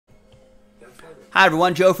Hi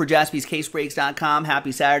everyone, Joe for JaspysCaseBreaks.com.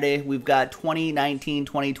 Happy Saturday. We've got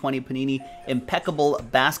 2019-2020 Panini Impeccable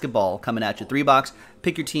Basketball coming at you. 3-box.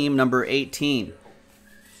 Pick your team, number 18.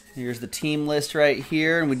 Here's the team list right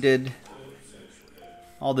here, and we did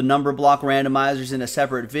all the number block randomizers in a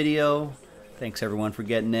separate video. Thanks everyone for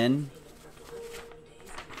getting in.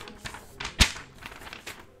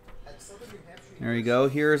 There you go.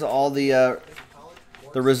 Here's all the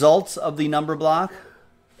results of the number block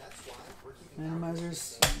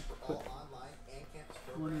randomizers. Put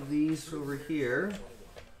one of these over here.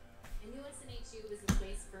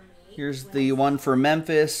 Here's the one for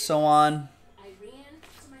Memphis, so on.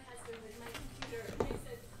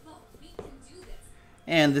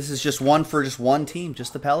 And this is just one for just one team,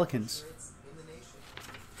 just the Pelicans.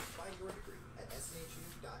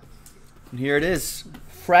 And here it is,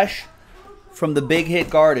 fresh from the Big Hit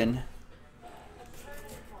Garden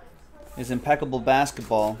is Impeccable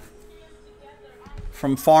Basketball.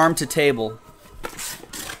 From farm to table.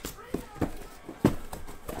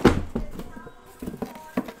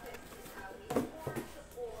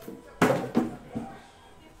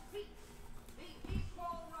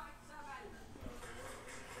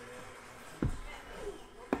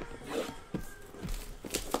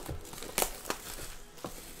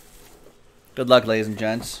 Good luck, ladies and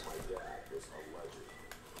gents.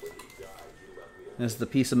 There's the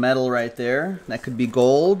piece of metal right there. That could be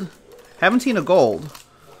gold. Haven't seen a gold.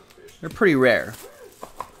 They're pretty rare.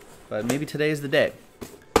 But maybe today's the day.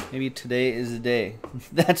 Maybe today is the day.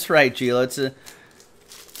 That's right, Gila.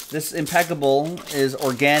 This Impeccable is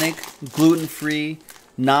organic, gluten-free,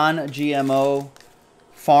 non-GMO,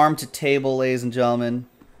 farm to table, ladies and gentlemen.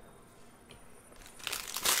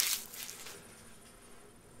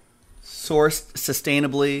 Sourced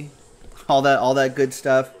sustainably, all that good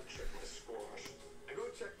stuff.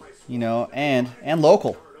 You know, and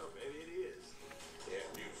local.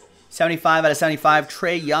 75 out of 75,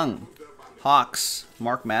 Trey Young. Hawks,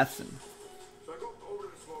 Mark Matheson.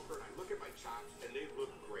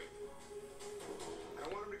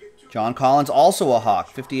 John Collins, also a Hawk.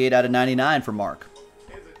 58 out of 99 for Mark.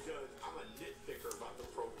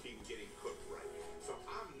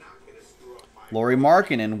 Lauri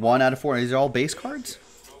Markkanen, 1 out of 4. These are all base cards?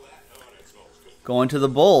 Going to the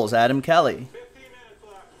Bulls, Adam Kelly.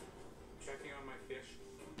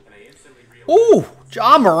 Ooh,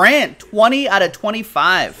 John Morant, 20 out of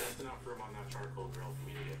 25.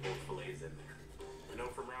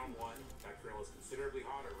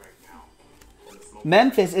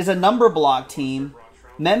 Memphis is a number block team.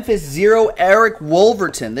 Memphis 0, Eric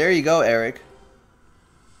Wolverton. There you go, Eric.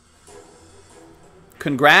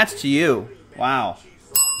 Congrats to you. Wow.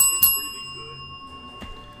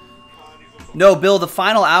 No, Bill, the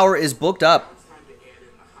final hour is booked up.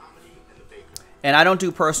 And I don't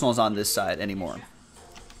do personals on this side anymore.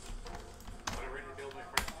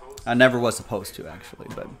 I never was supposed to, actually.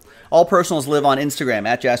 But all personals live on Instagram,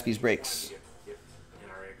 at JaspysBreaks.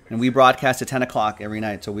 And we broadcast at 10 o'clock every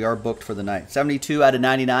night, so we are booked for the night. 72 out of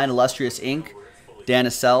 99, Illustrious Ink, Dan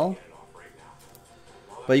Assel.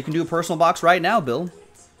 But you can do a personal box right now, Bill.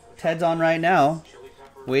 Ted's on right now,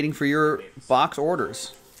 waiting for your box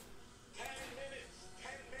orders.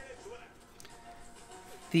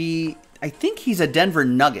 I think he's a Denver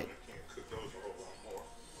Nugget.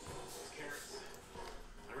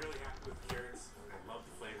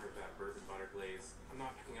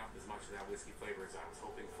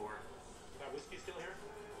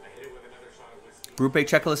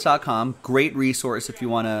 GroupBreakChecklist.com, great resource if you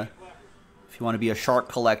want to be a shark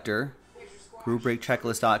collector.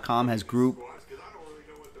 GroupBreakChecklist.com has group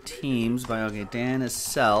teams by Dan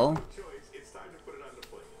Assel.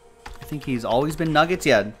 I think he's always been Nuggets.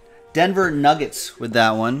 Yeah, Denver Nuggets with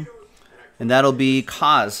that one. And that'll be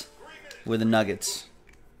Kaz with the Nuggets.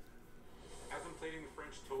 As I'm plating the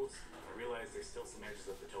French toast, I realize there's still some edges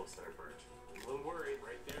of the toast that are burnt. I'm a little worried.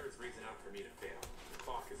 Right there is reason enough for me to fail. The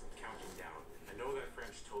clock isn't counting down. I know that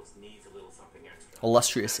French toast needs a little something extra.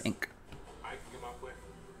 Illustrious Ink. I can come up with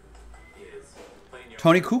is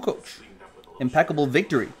Tony Kukoc. Impeccable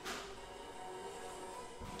Victory.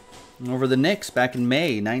 Over the Knicks back in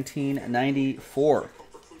May 1994.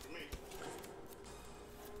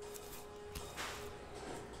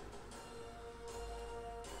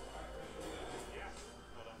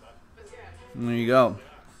 And there you go.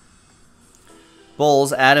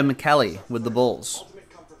 Bulls, Adam Kelly with the Bulls.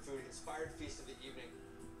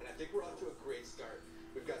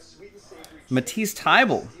 Matisse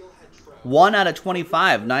Thybulle, 1 out of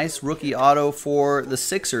 25. Nice rookie auto for the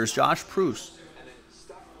Sixers. Josh Proust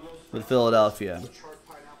with Philadelphia.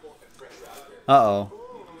 Uh-oh.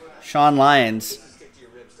 Sean Lyons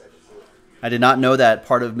I did not know that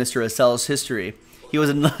part of Mr. Asel's history. He was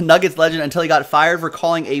a Nuggets legend until he got fired for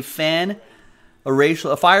calling a fan a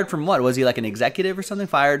racial... Fired from what? Was he like an executive or something?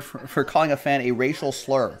 Fired for calling a fan a racial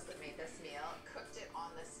slur.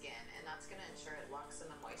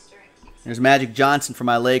 There's Magic Johnson for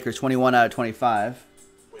my Lakers, 21 out of 25.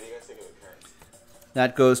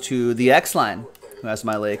 That goes to the X-Line, who has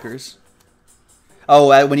my Lakers.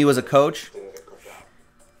 Oh, when he was a coach?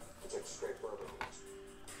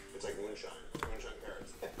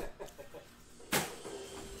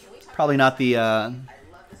 Probably not the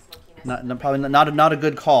probably not a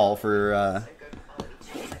good call for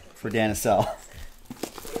Dan Asel.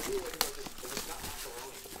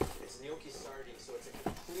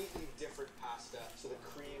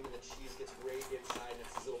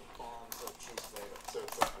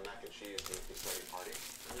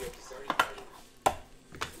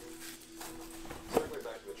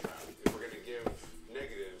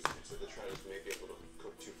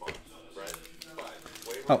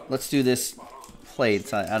 Oh, let's do this plate.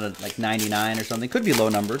 It's out of like 99 or something. Could be low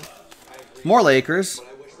numbered. More Lakers.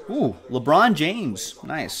 Ooh, LeBron James.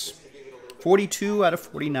 Nice. 42 out of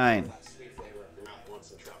 49.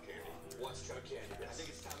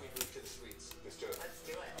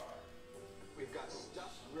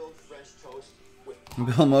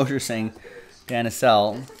 Bill Mosher saying Dan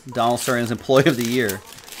Asel, Donald Sterling's Employee of the Year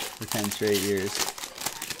for 10 straight years.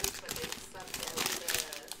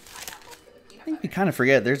 I think we kind of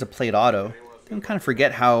forget. There's a plate auto. We kind of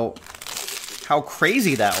forget how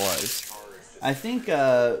crazy that was. I think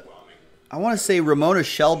I want to say Ramona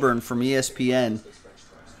Shelburne from ESPN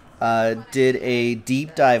did a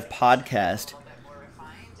deep dive podcast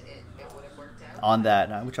on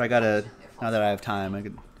that, which I gotta, now that I have time, I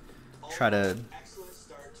could try to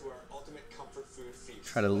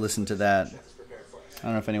listen to that. I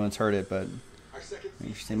don't know if anyone's heard it, but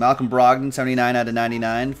interesting. Malcolm Brogdon, 79 out of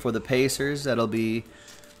 99 for the Pacers. That'll be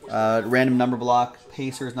random number block.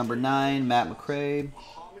 Pacers number 9, Matt McRae.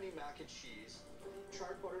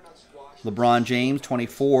 LeBron James,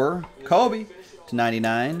 24. Kobe to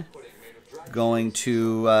 99. Going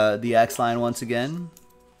to the X-Line once again.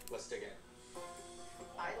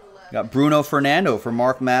 Got Bruno Fernando for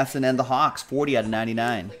Mark Matheson and the Hawks, 40 out of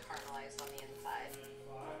 99.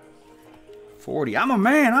 40. I'm a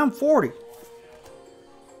man. I'm 40.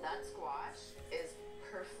 That squash is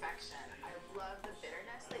perfection. I love the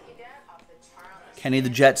bitterness that you get off the char on the Kenny the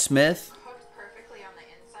Jet Smith. cooked perfectly on the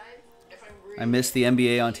inside. If I'm really I missed the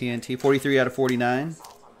NBA on TNT. 43 out of 49.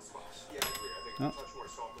 Oh.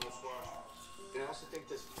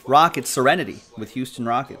 Rockets Serenity with Houston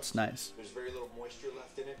Rockets. Nice. There's very little moisture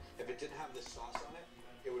left in it. If it didn't have the sauce on it,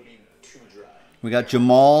 it would be too dry. We got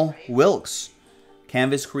Jamal Wilkes.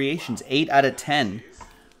 Canvas Creations, 8 out of 10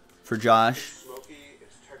 for Josh.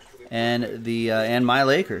 And the and my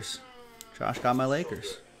Lakers. Josh got my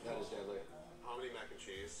Lakers. That is deadly. How many mac and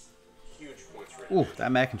cheese? Huge points for Ooh, that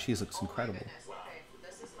mac and cheese looks incredible.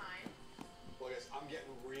 this is mine. Well, guys, I'm getting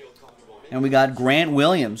real comfortable. And we got Grant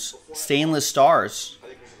Williams, Stainless Stars. I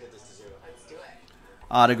think we should hit this to 0. Let's do it.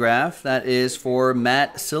 Autograph. That is for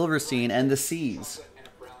Matt Silverstein and the Seas. And a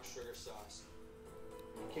brown sugar sauce.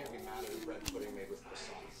 You can't be mad at a bread pudding made with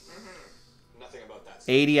croissants. Nothing about that.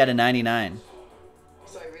 80 out of 99.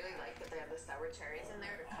 So I really like that they have the sour cherries in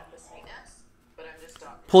there to cut the sweetness, but I'm just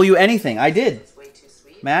not. Pull you anything. I did. It's way too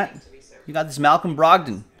sweet. Matt, to be served. you got this Malcolm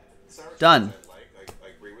Brogdon. Done. I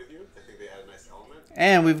agree with you. I think they add a nice element.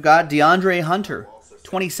 And we've got DeAndre Hunter,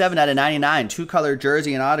 27 out of 99. Two-color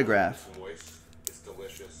jersey and autograph. Moist. It's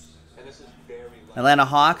delicious. And this is very light. Atlanta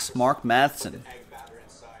Hawks, Mark Matheson. Egg batter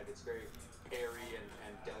inside. It's very airy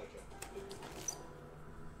and delicate.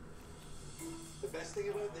 The best thing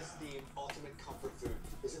about this theme, Ultimate Comfort Food,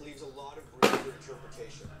 is it leaves a lot of room for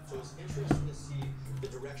interpretation. So it's interesting to see the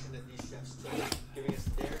direction that these chefs take, giving us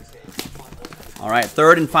their take on Ultimate. All right,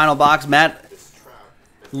 third and final box. Matt This trout,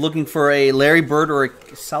 looking for a Larry Bird or a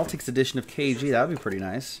Celtics edition of KG. That would be pretty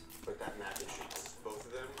nice. but that mac and cheese, both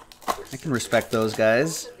of them. I can respect those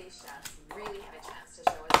guys Both of these chefs really had a chance to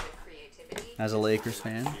show us the creativity. as a Lakers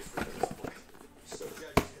fan. So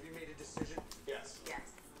judges, have you made a decision? Yes. Yes.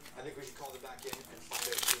 I think we should call them back in and find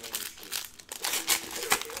out who won each piece.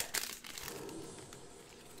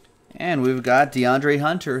 And we've got DeAndre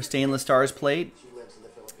Hunter, Stainless Stars plate, She lives in the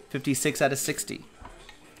Philippines. 56 out of 60.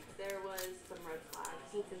 There was some red flags.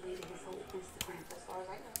 He's deleted his whole Instagram as far as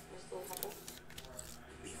I know. There's still a couple.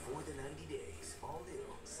 Before the 90 days, all new,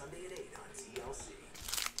 Sunday at 8 on TLC.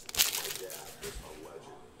 My dad was a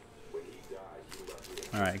legend. When he died, he left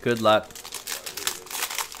me All right, good luck.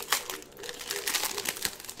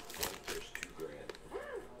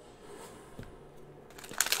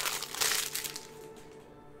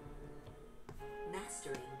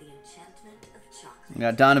 We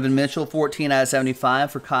got Donovan Mitchell, 14 out of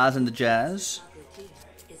 75 for Kaz and the Jazz.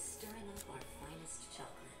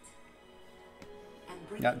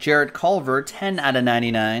 We got Jarrett Culver, 10 out of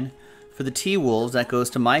 99 for the T-Wolves. That goes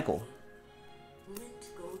to Michael.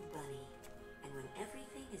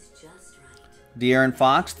 De'Aaron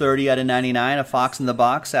Fox, 30 out of 99. A Fox in the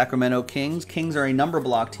box. Sacramento Kings. Kings are a number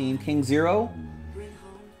block team. King 0.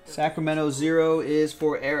 Sacramento 0 is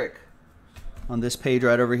for Eric on this page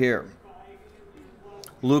right over here.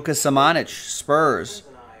 Luka Samanic, Spurs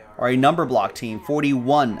are a number block team.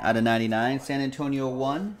 41 out of 99. San Antonio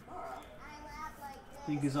 1. I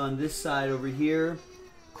think is on this side over here.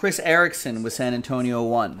 Chris Erickson with San Antonio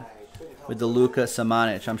 1 with the Luka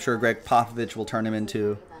Samanic. I'm sure Greg Popovich will turn him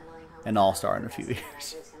into an all-star in a few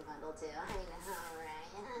years.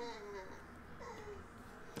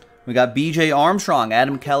 We got BJ Armstrong,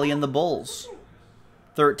 Adam Kelly, and the Bulls.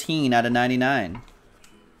 13 out of 99.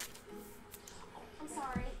 I'm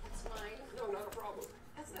sorry, that's mine. No, not a problem.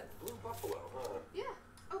 That's that blue buffalo, huh? Yeah.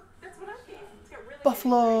 Oh, that's what I gave. It's got really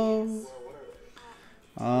Buffalo. good grades.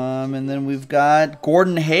 And then we've got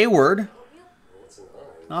Gordon Hayward.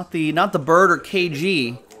 Not the bird or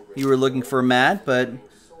KG you were looking for, Matt, but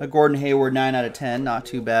a Gordon Hayward 9 out of 10, not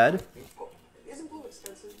too bad. Isn't blue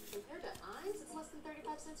expensive? Compared to Imes, it's less than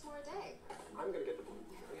 35 cents more a day. I'm gonna get the blue.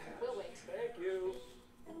 We'll wait. Thank you.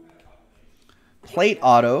 Plate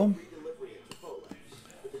auto.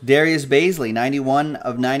 Darius Baisley, 91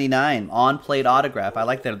 of 99, on plate autograph. I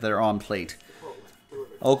like that they're on plate.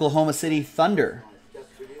 Oklahoma City Thunder.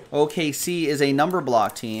 OKC is a number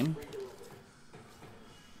block team.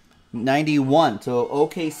 91. So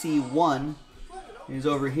OKC 1 is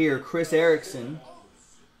over here. Chris Erickson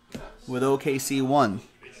with OKC 1.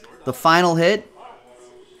 The final hit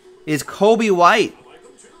is Kobe White.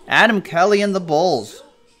 Adam Kelly and the Bulls.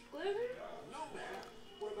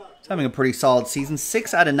 He's having a pretty solid season.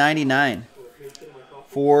 6 out of 99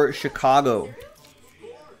 for Chicago.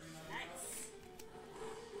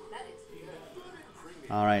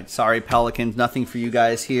 All right, sorry Pelicans, nothing for you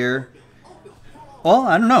guys here. Well,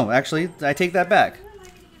 I don't know. Actually, I take that back.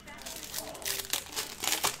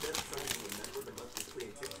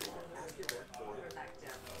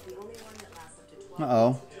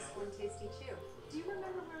 Uh-oh. Do you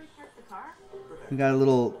remember where we parked the car? We got a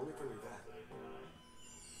little...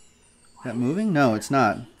 Is that moving? No, it's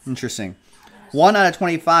not. Interesting. 1 out of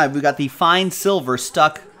 25. We got the fine silver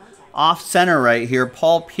stuck off center right here.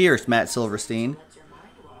 Paul Pierce, Matt Silverstein.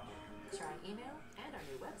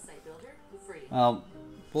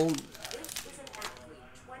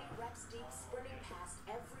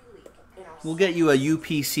 We'll get you a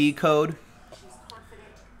UPC code,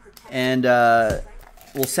 and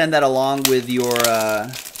we'll send that along with your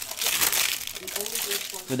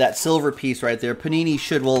with that silver piece right there. Panini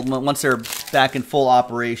should, well, once they're back in full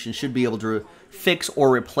operation, should be able to fix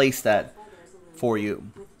or replace that for you.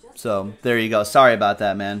 So there you go. Sorry about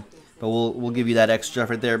that, man, but we'll give you that extra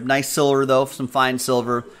right there. Nice silver though, some fine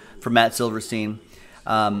silver for Matt Silverstein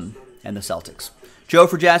and the Celtics. Joe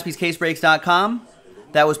for JaspysCaseBreaks.com.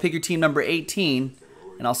 That was Pick Your Team number 18,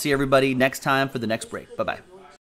 and I'll see everybody next time for the next break. Bye-bye.